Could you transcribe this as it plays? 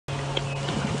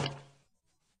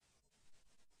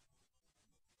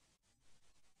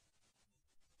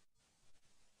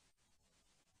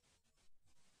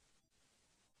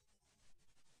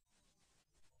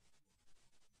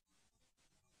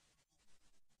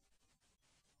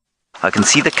I can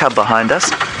see the cub behind us.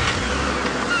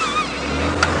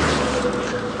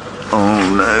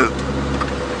 Oh no.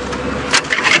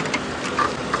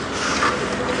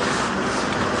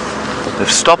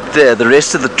 They've stopped there, the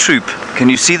rest of the troop. Can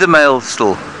you see the male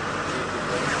still?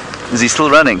 Is he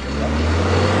still running?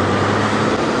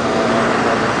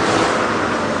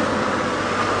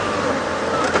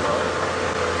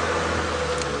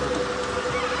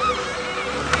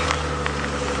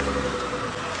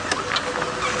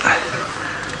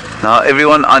 Now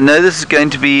everyone, I know this is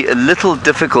going to be a little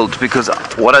difficult because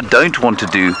what I don't want to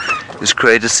do is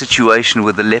create a situation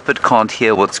where the leopard can't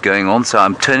hear what's going on, so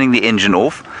I'm turning the engine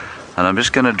off and I'm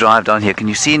just going to drive down here. Can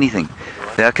you see anything?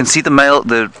 There I can see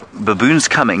the baboon's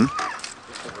coming.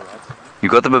 You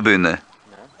got the baboon there?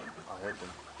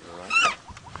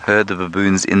 Heard the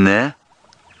baboons in there.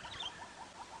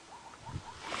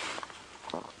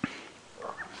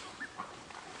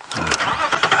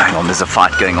 Hang on, there's a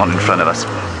fight going on in front of us.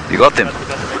 You got them?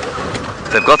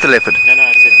 They've got the leopard. No,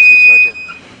 I said she's Roger.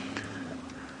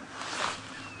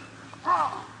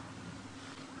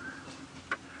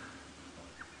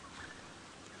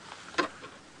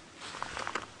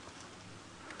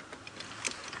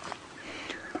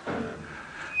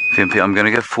 VMP, I'm going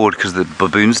to go forward because the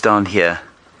baboon's down here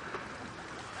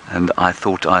and I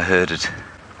thought I heard it.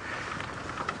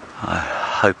 I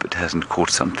hope it hasn't caught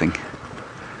something.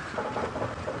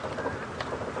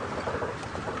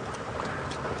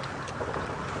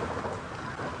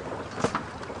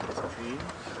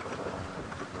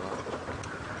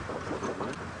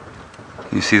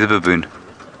 You see the baboon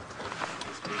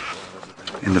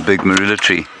in the big marula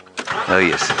tree? Oh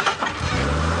yes.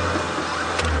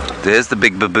 There's the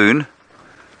big baboon.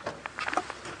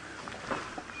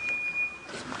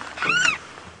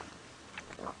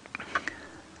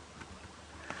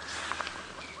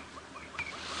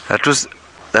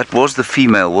 That was the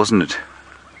female, wasn't it?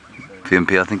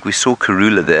 VMP, I think we saw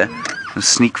Karula there. Let's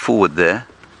sneak forward there.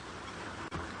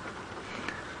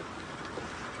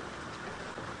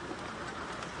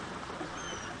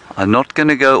 I'm not going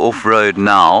to go off-road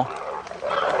now.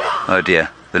 Oh dear,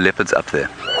 the leopard's up there.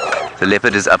 The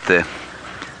leopard is up there.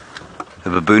 The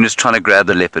baboon is trying to grab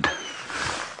the leopard.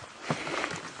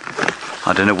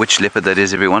 I don't know which leopard that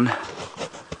is, everyone.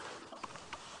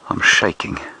 I'm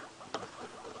shaking.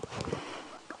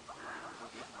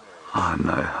 Oh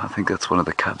no, I think that's one of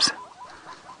the cubs.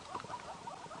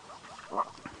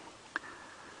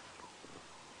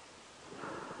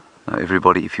 Now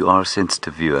everybody, if you are a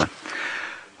sensitive viewer,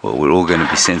 well, we're all going to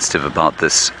be sensitive about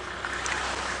this.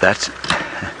 That,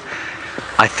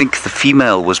 I think the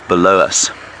female was below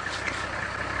us.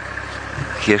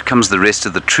 Here comes the rest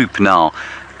of the troop now,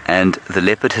 and the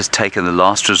leopard has taken the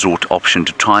last resort option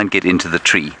to try and get into the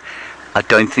tree. I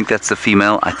don't think that's the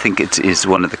female, I think it is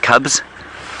one of the cubs.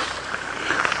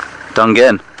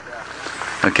 Dungan.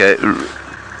 Okay,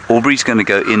 Aubrey's going to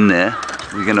go in there.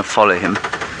 We're going to follow him.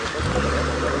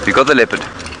 You got the leopard?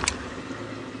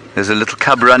 There's a little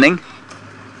cub running.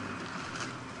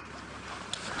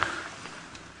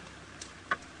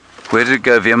 Where did it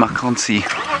go, Wiem? I can't see.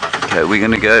 Okay, we're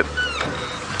going to go.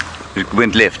 It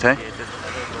went left, eh?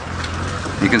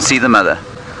 You can see the mother.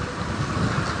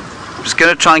 I'm just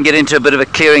going to try and get into a bit of a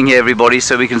clearing here, everybody,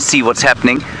 so we can see what's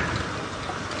happening.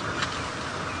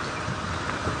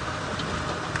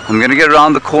 I'm going to go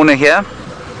around the corner here.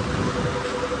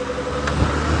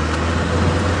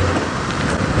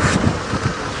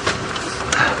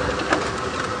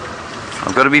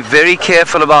 I've got to be very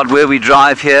careful about where we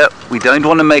drive here. We don't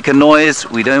want to make a noise.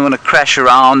 We don't want to crash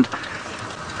around.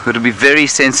 We've got to be very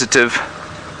sensitive.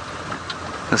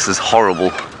 This is horrible.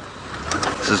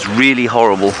 This is really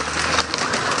horrible.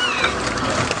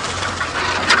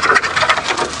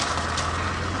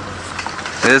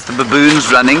 There's the baboons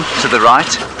running to the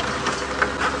right.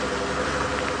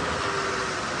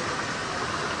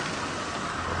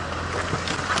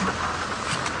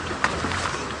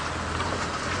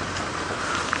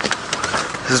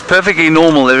 This is perfectly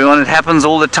normal, everyone. It happens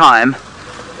all the time.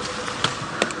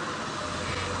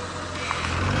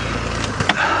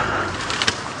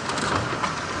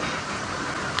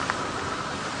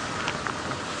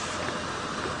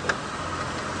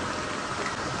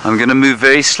 I'm going to move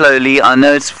very slowly. I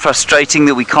know it's frustrating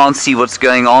that we can't see what's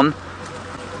going on.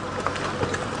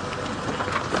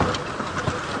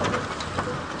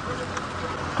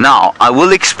 Now, I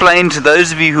will explain to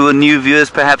those of you who are new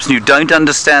viewers, perhaps, and who don't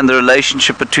understand the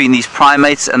relationship between these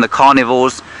primates and the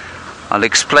carnivores. I'll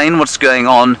explain what's going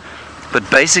on, but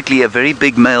basically a very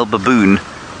big male baboon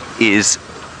is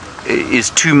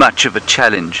too much of a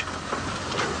challenge.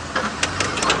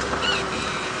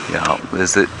 Yeah,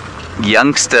 there's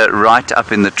youngster right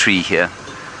up in the tree here.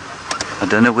 I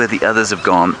don't know where the others have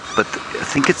gone, but I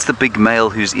think it's the big male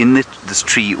who's in this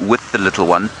tree with the little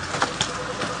one.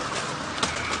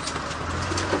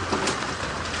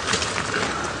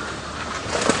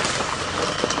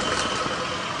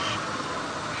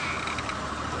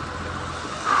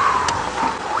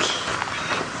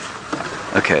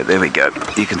 Okay, there we go.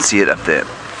 You can see it up there.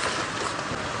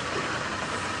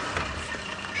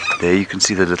 There you can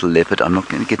see the little leopard. I'm not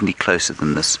going to get any closer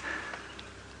than this.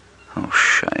 Oh,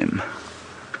 shame.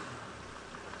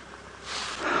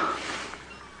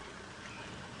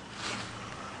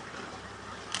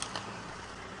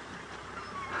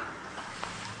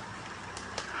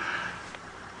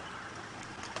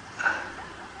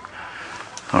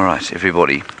 All right,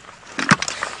 everybody.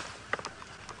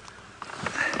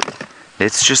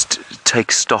 Let's just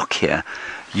take stock here.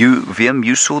 Wiem,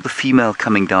 you saw the female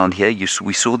coming down here.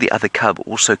 We saw the other cub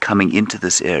also coming into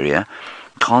this area.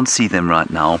 Can't see them right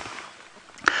now.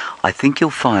 I think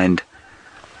you'll find,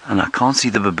 and I can't see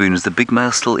the baboon. Is the big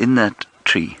male still in that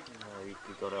tree? No, he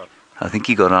got out. I think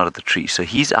he got out of the tree. So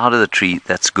he's out of the tree.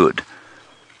 That's good.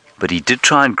 But he did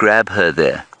try and grab her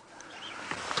there.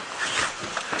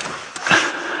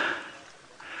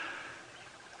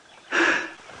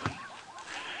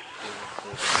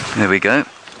 There we go.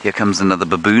 Here comes another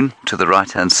baboon to the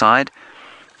right-hand side.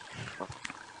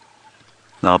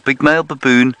 Now, big male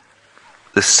baboon,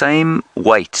 the same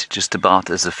weight just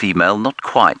about as a female, not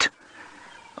quite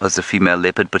as a female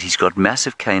leopard, but he's got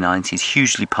massive canines. He's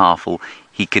hugely powerful.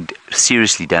 He could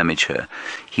seriously damage her.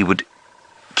 He would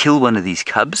kill one of these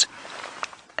cubs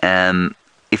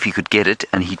if he could get it,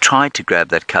 and he tried to grab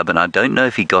that cub, and I don't know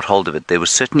if he got hold of it. There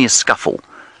was certainly a scuffle.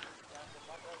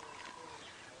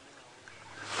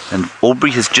 And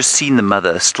Aubrey has just seen the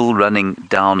mother still running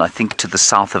down, I think, to the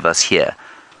south of us here.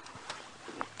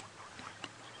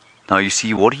 Now you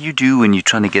see, what do you do when you're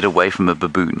trying to get away from a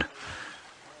baboon?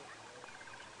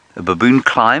 A baboon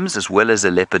climbs as well as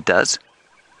a leopard does.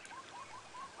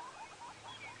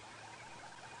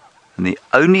 And the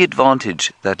only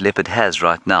advantage that leopard has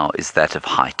right now is that of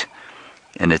height.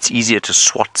 And it's easier to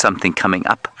swat something coming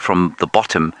up from the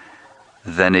bottom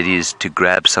than it is to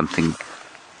grab something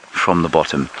from the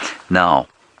bottom. Now,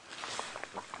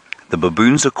 the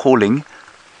baboons are calling.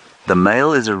 The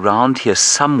male is around here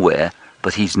somewhere,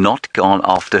 but he's not gone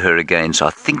after her again, so I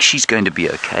think she's going to be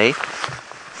okay.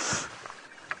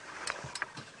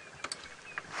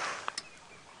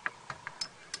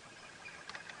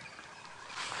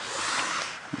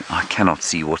 I cannot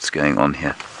see what's going on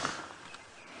here.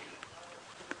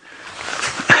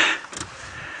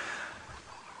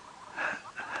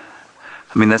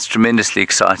 I mean, that's tremendously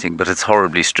exciting, but it's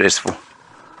horribly stressful.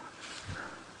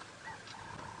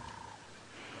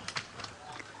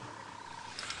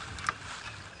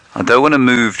 I don't want to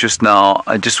move just now.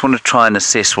 I just want to try and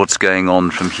assess what's going on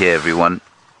from here, everyone.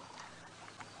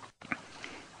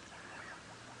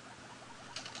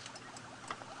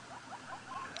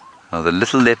 Now, the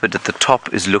little leopard at the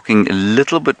top is looking a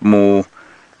little bit more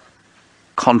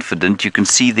confident. You can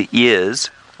see the ears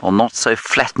are not so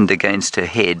flattened against her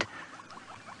head.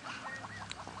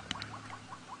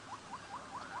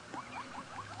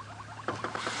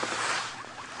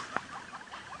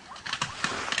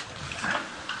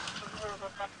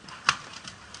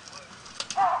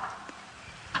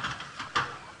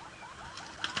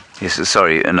 Yes,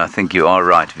 sorry, and I think you are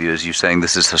right, viewers. You're saying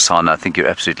this is Hassan. I think you're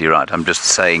absolutely right. I'm just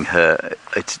saying her.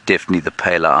 It's definitely the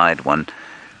paler-eyed one,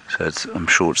 so I'm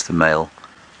sure it's the male.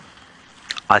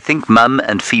 I think mum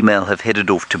and female have headed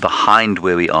off to behind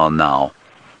where we are now.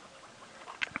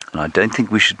 And I don't think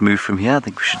we should move from here. I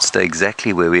think we should stay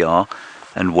exactly where we are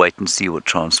and wait and see what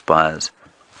transpires.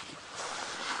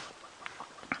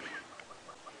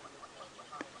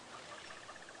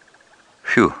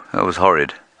 Phew, that was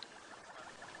horrid.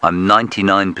 I'm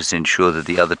 99% sure that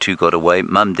the other two got away.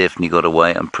 Mum definitely got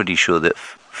away. I'm pretty sure that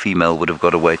female would have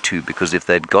got away too, because if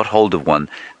they'd got hold of one,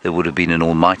 there would have been an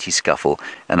almighty scuffle.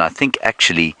 And I think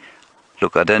actually,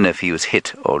 look, I don't know if he was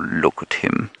hit, or look at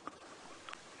him.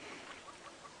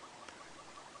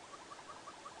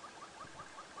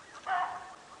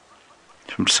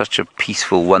 From such a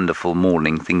peaceful, wonderful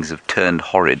morning, things have turned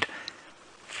horrid.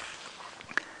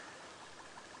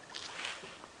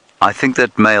 I think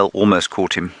that male almost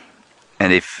caught him,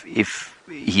 and if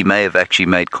he may have actually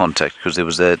made contact, because there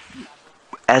was as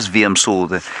Wiem saw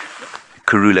the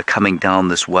Karula coming down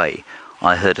this way,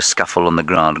 I heard a scuffle on the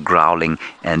ground, growling,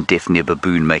 and definitely a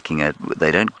baboon making they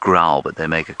don't growl, but they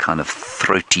make a kind of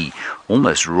throaty,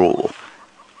 almost roar.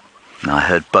 And I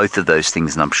heard both of those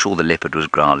things, and I'm sure the leopard was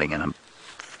growling, and I'm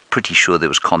pretty sure there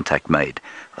was contact made.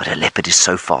 But a leopard is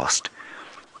so fast.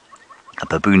 A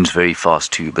baboon's very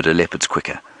fast too, but a leopard's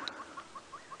quicker.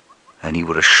 And he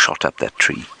would have shot up that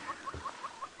tree.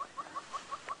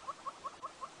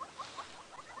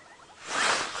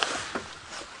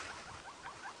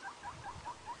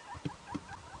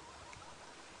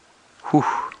 Whew.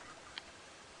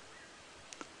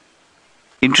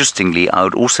 Interestingly, I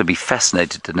would also be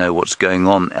fascinated to know what's going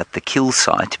on at the kill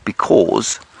site,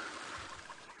 because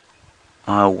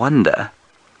I wonder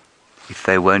if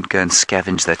they won't go and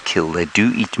scavenge that kill. They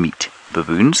do eat meat,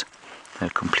 baboons. They're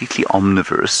completely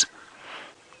omnivorous.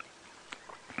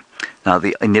 Now,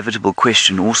 the inevitable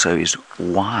question also is,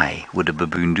 why would a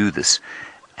baboon do this?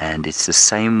 And it's the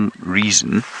same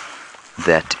reason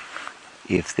that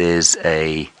if there's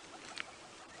a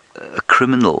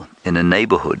criminal in a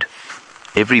neighborhood,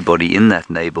 everybody in that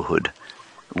neighborhood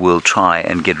will try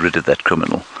and get rid of that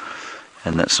criminal.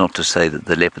 And that's not to say that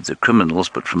the leopards are criminals,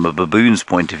 but from a baboon's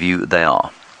point of view, they are.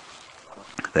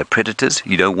 They're predators.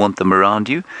 You don't want them around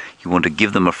you. You want to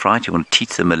give them a fright. You want to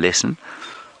teach them a lesson.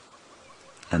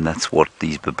 And that's what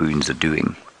these baboons are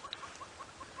doing.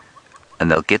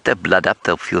 And they'll get their blood up.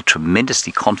 They'll feel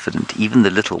tremendously confident, even the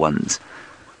little ones.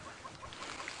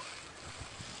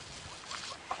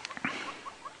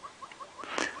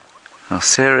 Now,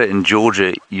 Sarah, in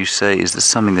Georgia, you say, is this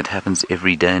something that happens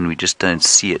every day and we just don't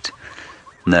see it?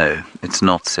 No, it's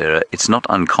not, Sarah. It's not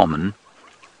uncommon,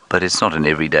 but it's not an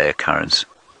everyday occurrence.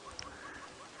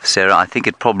 Sarah, I think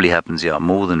it probably happens, yeah,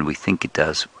 more than we think it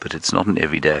does, but it's not an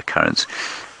everyday occurrence.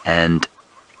 And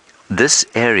this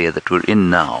area that we're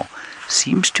in now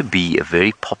seems to be a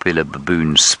very popular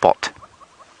baboon spot.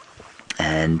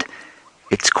 And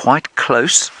it's quite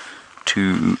close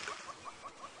to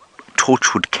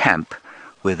Torchwood Camp,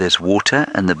 where there's water,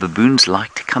 and the baboons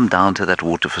like to come down to that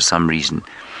water for some reason.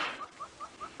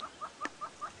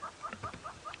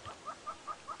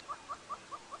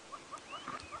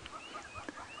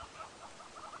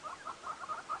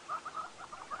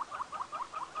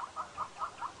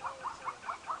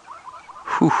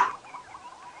 Whew.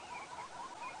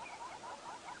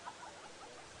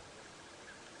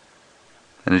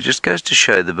 And it just goes to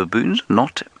show the baboons are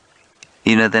not,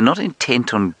 they're not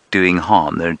intent on doing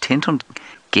harm. They're intent on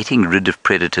getting rid of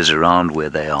predators around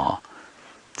where they are.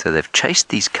 So they've chased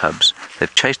these cubs.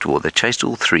 They've chased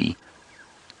all three.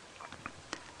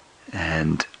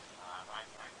 And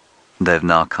they've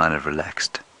now kind of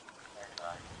relaxed.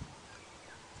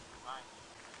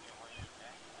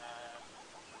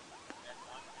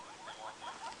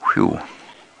 Whew.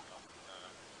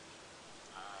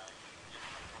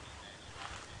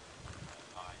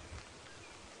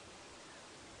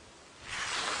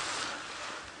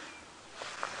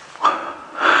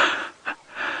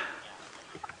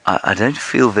 I don't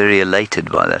feel very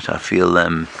elated by that. I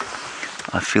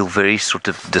feel very sort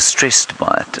of distressed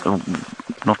by it.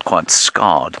 Not quite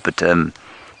scarred, but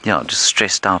just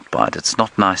stressed out by it. It's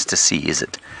not nice to see, is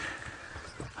it?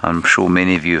 I'm sure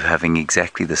many of you are having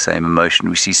exactly the same emotion.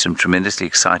 We see some tremendously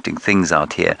exciting things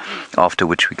out here, after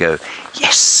which we go,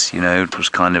 yes, it was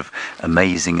kind of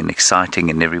amazing and exciting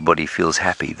and everybody feels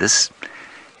happy. This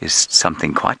is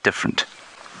something quite different.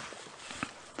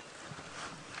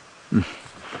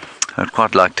 I'd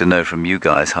quite like to know from you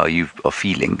guys how you are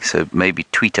feeling, so maybe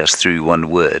tweet us through one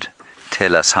word.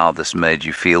 Tell us how this made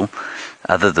you feel,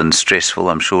 other than stressful.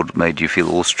 I'm sure it made you feel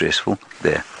all stressful.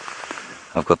 There,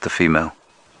 I've got the female.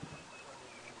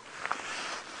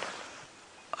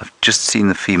 I've just seen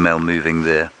the female moving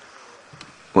there.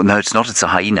 Well, no, it's not. It's a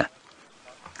hyena.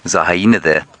 There's a hyena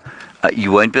there.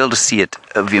 You won't be able to see it.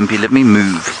 Vimpy, let me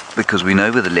move, because we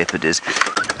know where the leopard is.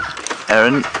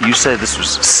 Aaron, you say this was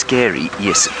scary.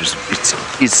 Yes,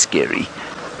 it is scary.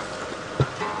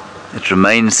 It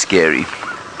remains scary.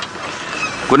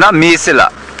 Kuna misi la.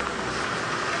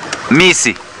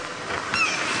 Misi.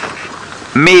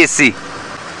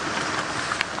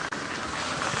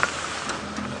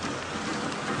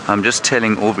 I'm just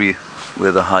telling Aubrey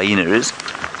where the hyena is.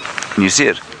 Can you see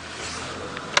it?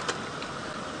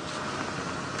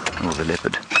 Oh, the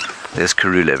leopard. There's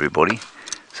Karula, everybody.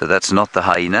 So that's not the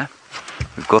hyena.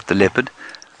 We've got the leopard.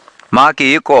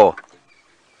 Maki, iko.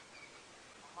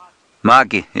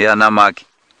 Maki, yeah, na Maki.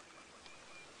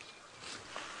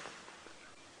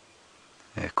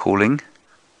 They're calling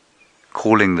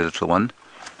the little one.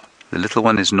 The little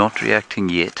one is not reacting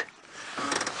yet.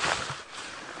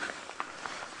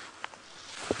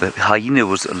 The hyena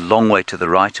was a long way to the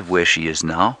right of where she is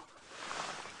now.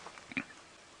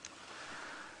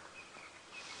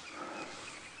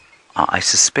 I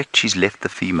suspect she's left the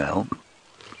female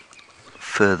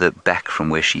further back from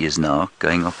where she is now,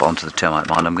 going up onto the termite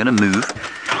mound. I'm going to move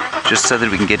just so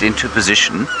that we can get into a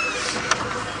position